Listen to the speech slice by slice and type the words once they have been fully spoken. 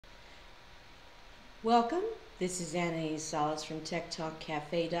Welcome. This is Anais Salas from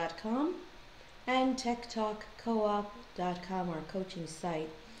Cafe.com and TechTalkCoop.com, our coaching site.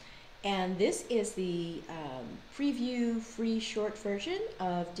 And this is the preview free short version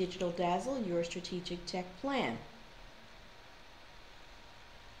of Digital Dazzle, your strategic tech plan.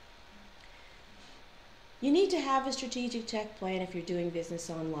 You need to have a strategic tech plan if you're doing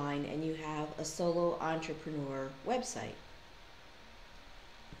business online and you have a solo entrepreneur website.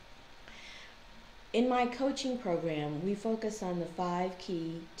 In my coaching program, we focus on the 5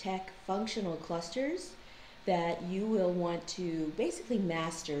 key tech functional clusters that you will want to basically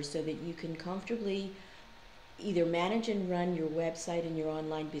master so that you can comfortably either manage and run your website and your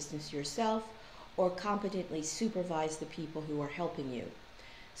online business yourself or competently supervise the people who are helping you.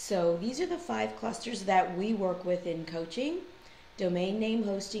 So these are the 5 clusters that we work with in coaching. Domain name,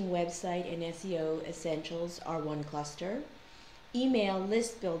 hosting, website, and SEO essentials are one cluster. Email,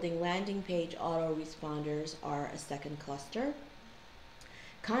 list building, landing page, autoresponders are a second cluster.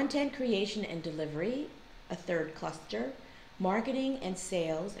 Content creation and delivery, a third cluster. Marketing and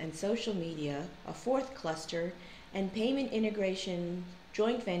sales and social media, a fourth cluster. And payment integration,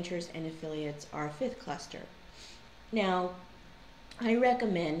 joint ventures, and affiliates are a fifth cluster. Now, I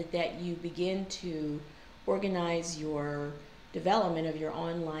recommend that you begin to organize your development of your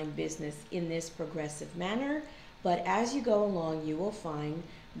online business in this progressive manner. But as you go along, you will find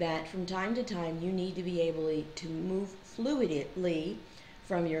that from time to time you need to be able to move fluidly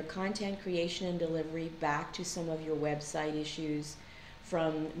from your content creation and delivery back to some of your website issues,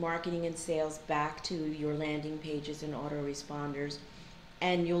 from marketing and sales back to your landing pages and autoresponders.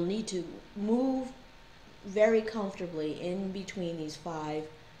 And you'll need to move very comfortably in between these 5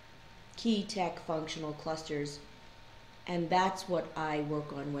 key tech functional clusters. And that's what I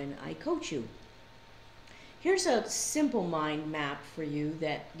work on when I coach you. Here's a simple mind map for you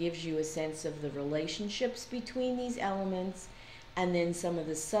that gives you a sense of the relationships between these elements and then some of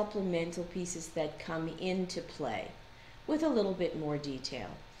the supplemental pieces that come into play with a little bit more detail.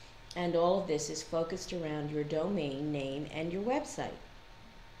 And all of this is focused around your domain name and your website.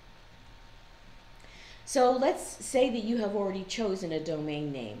 So let's say that you have already chosen a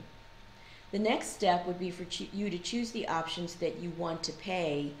domain name. The next step would be for you to choose the options that you want to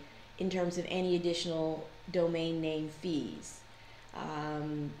pay in terms of any additional domain name fees.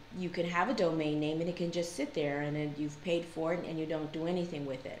 You can have a domain name and it can just sit there and then you've paid for it and you don't do anything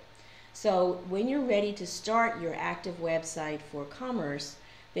with it. So when you're ready to start your active website for commerce,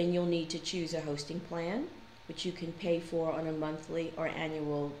 then you'll need to choose a hosting plan, which you can pay for on a monthly or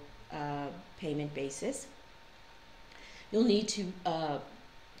annual payment basis. You'll need to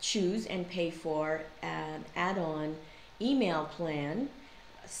choose and pay for an add-on email plan.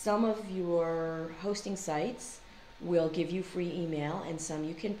 Some of your hosting sites will give you free email and some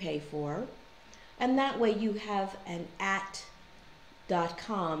you can pay for. And that way you have an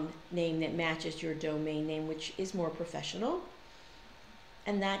 .com name that matches your domain name, which is more professional.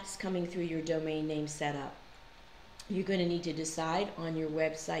 And that's coming through your domain name setup. You're going to need to decide on your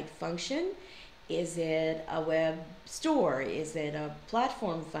website function. Is it a web store? Is it a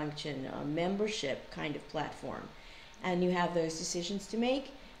platform function, a membership kind of platform? And you have those decisions to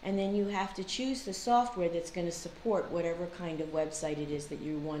make, and then you have to choose the software that's going to support whatever kind of website it is that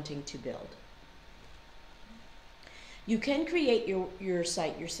you're wanting to build. You can create your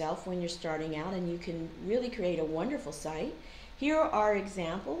site yourself when you're starting out, and you can really create a wonderful site. Here are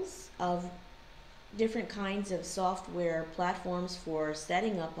examples of different kinds of software platforms for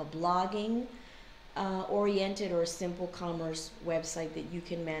setting up a blogging oriented or simple commerce website that you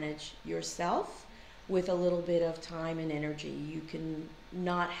can manage yourself with a little bit of time and energy. You can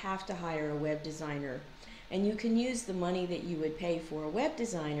not have to hire a web designer, and you can use the money that you would pay for a web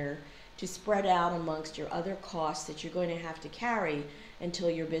designer to spread out amongst your other costs that you're going to have to carry until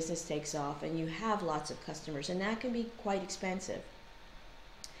your business takes off and you have lots of customers, and that can be quite expensive.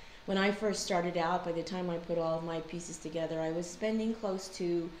 When I first started out, by the time I put all of my pieces together, I was spending close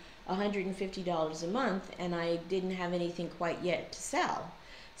to $150 a month, and I didn't have anything quite yet to sell.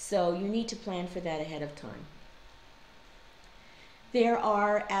 So you need to plan for that ahead of time. There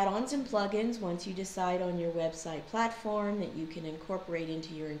are add-ons and plugins once you decide on your website platform that you can incorporate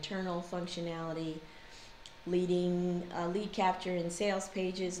into your internal functionality, lead capture and sales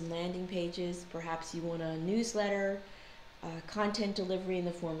pages and landing pages. Perhaps you want a newsletter, content delivery in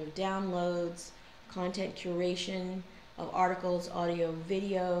the form of downloads, content curation of articles, audio,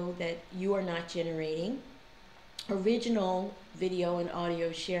 video that you are not generating, original video and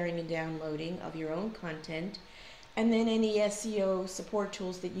audio sharing and downloading of your own content, and then any SEO support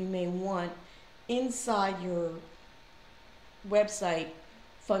tools that you may want inside your website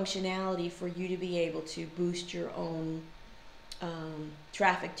functionality for you to be able to boost your own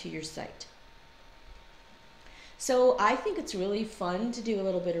traffic to your site. So I think it's really fun to do a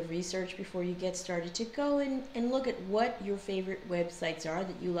little bit of research before you get started, to go and look at what your favorite websites are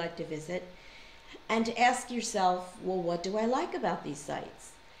that you like to visit, and to ask yourself, well, what do I like about these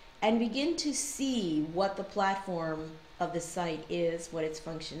sites? And begin to see what the platform of the site is, what its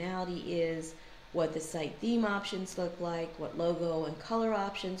functionality is, what the site theme options look like, what logo and color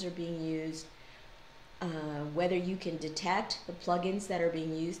options are being used, whether you can detect the plugins that are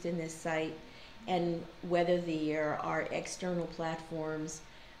being used in this site, and whether there are external platforms,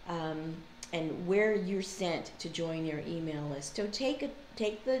 and where you're sent to join your email list. So take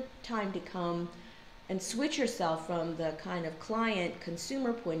the time to come and switch yourself from the kind of client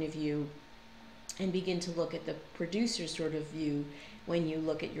consumer point of view and begin to look at the producer sort of view when you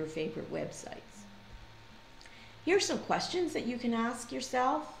look at your favorite websites. Here's some questions that you can ask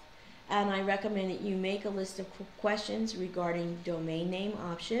yourself, and I recommend that you make a list of questions regarding domain name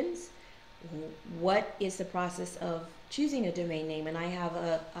options. What is the process of choosing a domain name? And I have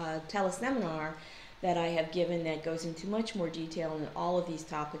a teleseminar that I have given that goes into much more detail on all of these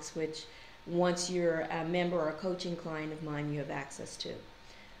topics, which once you're a member or a coaching client of mine, you have access to.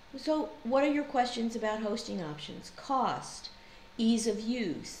 So what are your questions about hosting options? Cost, ease of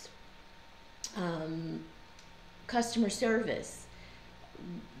use, customer service,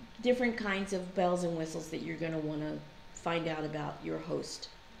 different kinds of bells and whistles that you're going to want to find out about your host.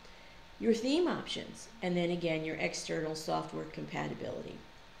 Your theme options, and then again your external software compatibility.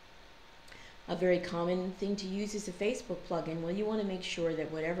 A very common thing to use is a Facebook plugin. Well, you want to make sure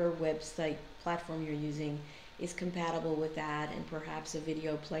that whatever website platform you're using is compatible with that, and perhaps a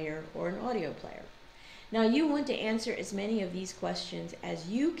video player or an audio player. Now, you want to answer as many of these questions as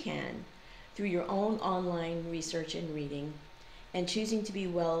you can through your own online research and reading, and choosing to be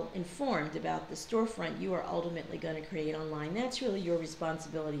well informed about the storefront you are ultimately going to create online. That's really your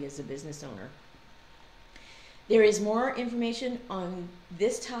responsibility as a business owner. There is more information on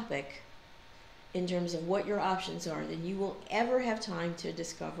this topic in terms of what your options are than you will ever have time to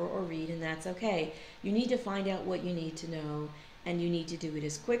discover or read, and that's okay. You need to find out what you need to know, and you need to do it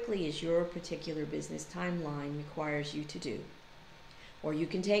as quickly as your particular business timeline requires you to do. Or you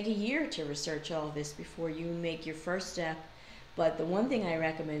can take a year to research all of this before you make your first step. But the one thing I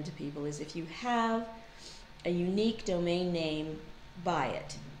recommend to people is, if you have a unique domain name, buy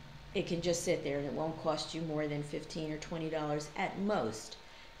it. It can just sit there and it won't cost you more than $15 or $20 at most.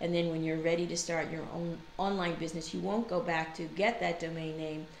 And then when you're ready to start your own online business, you won't go back to get that domain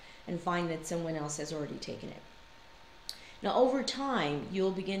name and find that someone else has already taken it. Now, over time,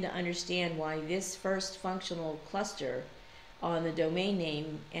 you'll begin to understand why this first functional cluster on the domain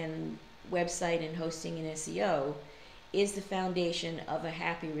name and website and hosting and SEO is the foundation of a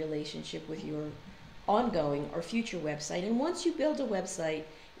happy relationship with your ongoing or future website. And once you build a website,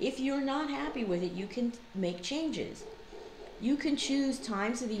 if you're not happy with it, you can make changes. You can choose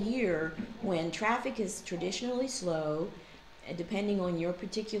times of the year when traffic is traditionally slow, depending on your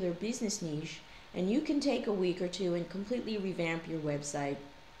particular business niche, and you can take a week or two and completely revamp your website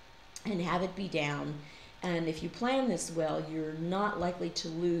and have it be down. And if you plan this well, you're not likely to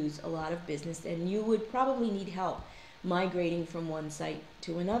lose a lot of business, and you would probably need help migrating from one site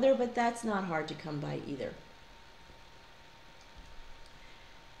to another, but that's not hard to come by either.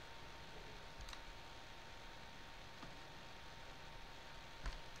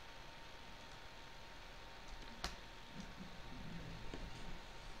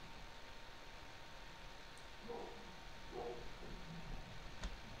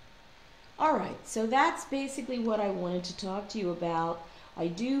 All right, so that's basically what I wanted to talk to you about. I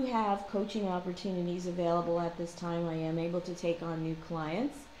do have coaching opportunities available at this time. I am able to take on new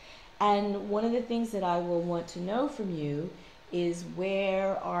clients. And one of the things that I will want to know from you is,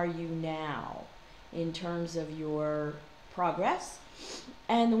 where are you now in terms of your progress?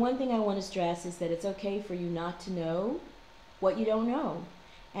 And the one thing I want to stress is that it's okay for you not to know what you don't know,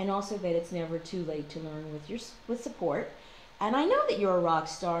 and also that it's never too late to learn with support. And I know that you're a rock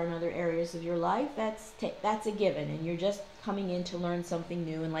star in other areas of your life. That's a given, and you're just coming in to learn something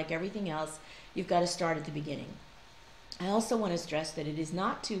new, and like everything else, you've got to start at the beginning. I also want to stress that it is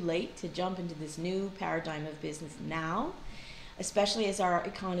not too late to jump into this new paradigm of business now, especially as our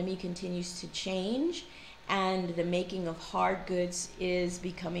economy continues to change and the making of hard goods is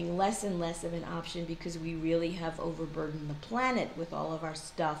becoming less and less of an option, because we really have overburdened the planet with all of our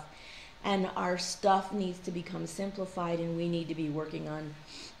stuff. And our stuff needs to become simplified, and we need to be working on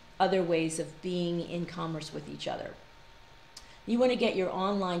other ways of being in commerce with each other. You want to get your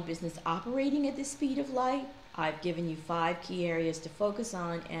online business operating at the speed of light? I've given you 5 key areas to focus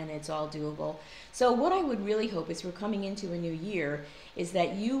on, and it's all doable. So what I would really hope is we're coming into a new year is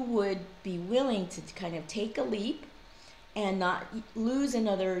that you would be willing to kind of take a leap and not lose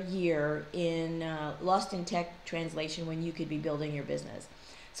another year in lost in tech translation when you could be building your business.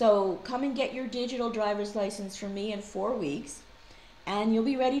 So come and get your digital driver's license from me in 4 weeks, and you'll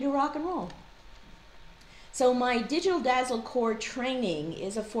be ready to rock and roll. So my Digital Dazzle Core training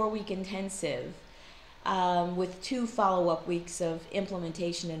is a 4-week intensive with 2 follow-up weeks of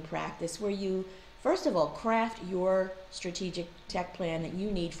implementation and practice, where you, first of all, craft your strategic tech plan that you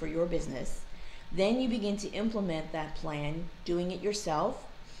need for your business. Then you begin to implement that plan, doing it yourself,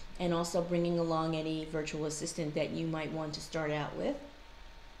 and also bringing along any virtual assistant that you might want to start out with.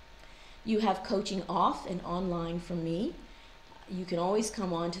 You have coaching off and online from me. You can always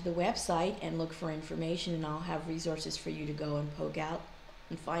come onto the website and look for information, and I'll have resources for you to go and poke out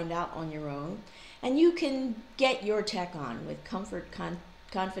and find out on your own. And you can get your tech on with comfort,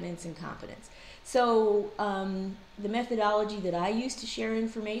 confidence, and competence. So the methodology that I use to share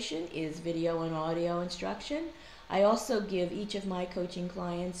information is video and audio instruction. I also give each of my coaching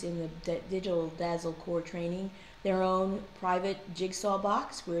clients in the Digital Dazzle Core training their own private jigsaw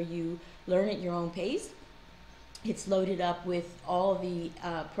box where you learn at your own pace. It's loaded up with all the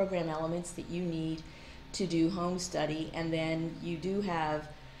program elements that you need to do home study, and then you do have,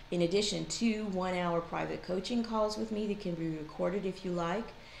 in addition, 2 one-hour private coaching calls with me that can be recorded if you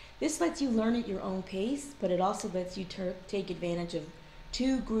like. This lets you learn at your own pace, but it also lets you take advantage of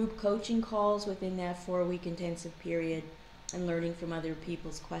 2 group coaching calls within that 4-week intensive period and learning from other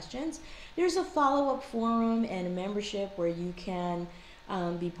people's questions. There's a follow-up forum and a membership where you can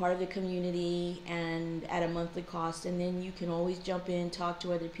be part of the community and at a monthly cost, and then you can always jump in, talk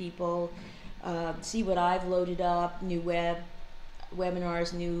to other people, see what I've loaded up, new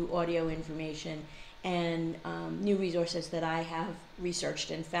webinars, new audio information, and new resources that I have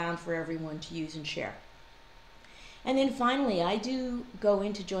researched and found for everyone to use and share. And then finally, I do go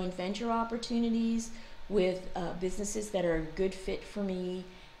into joint venture opportunities with businesses that are a good fit for me,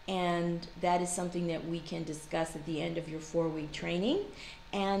 and that is something that we can discuss at the end of your 4-week training.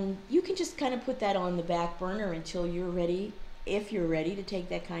 And you can just kind of put that on the back burner until you're ready, if you're ready to take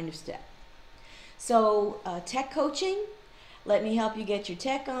that kind of step. So tech coaching, let me help you get your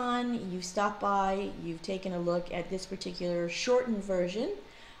tech on. You've stopped by, you've taken a look at this particular shortened version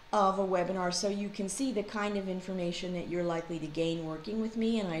of a webinar, so you can see the kind of information that you're likely to gain working with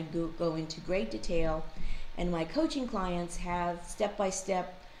me, and I go into great detail. And my coaching clients have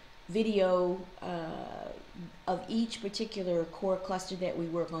step-by-step video of each particular core cluster that we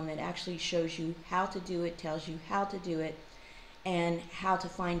work on that actually shows you how to do it, tells you how to do it, and how to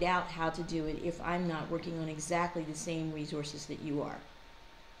find out how to do it if I'm not working on exactly the same resources that you are.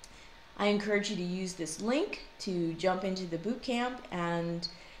 I encourage you to use this link to jump into the boot camp, and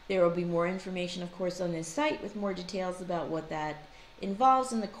there will be more information, of course, on this site with more details about what that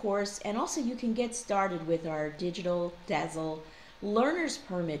involves in the course. And also you can get started with our Digital Dazzle Learner's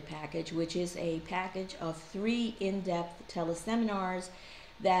Permit package, which is a package of 3 in-depth teleseminars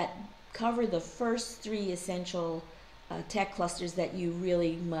that cover the first 3 essential tech clusters that you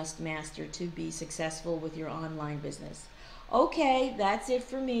really must master to be successful with your online business. Okay, that's it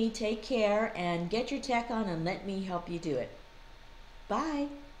for me. Take care and get your tech on, and let me help you do it. Bye.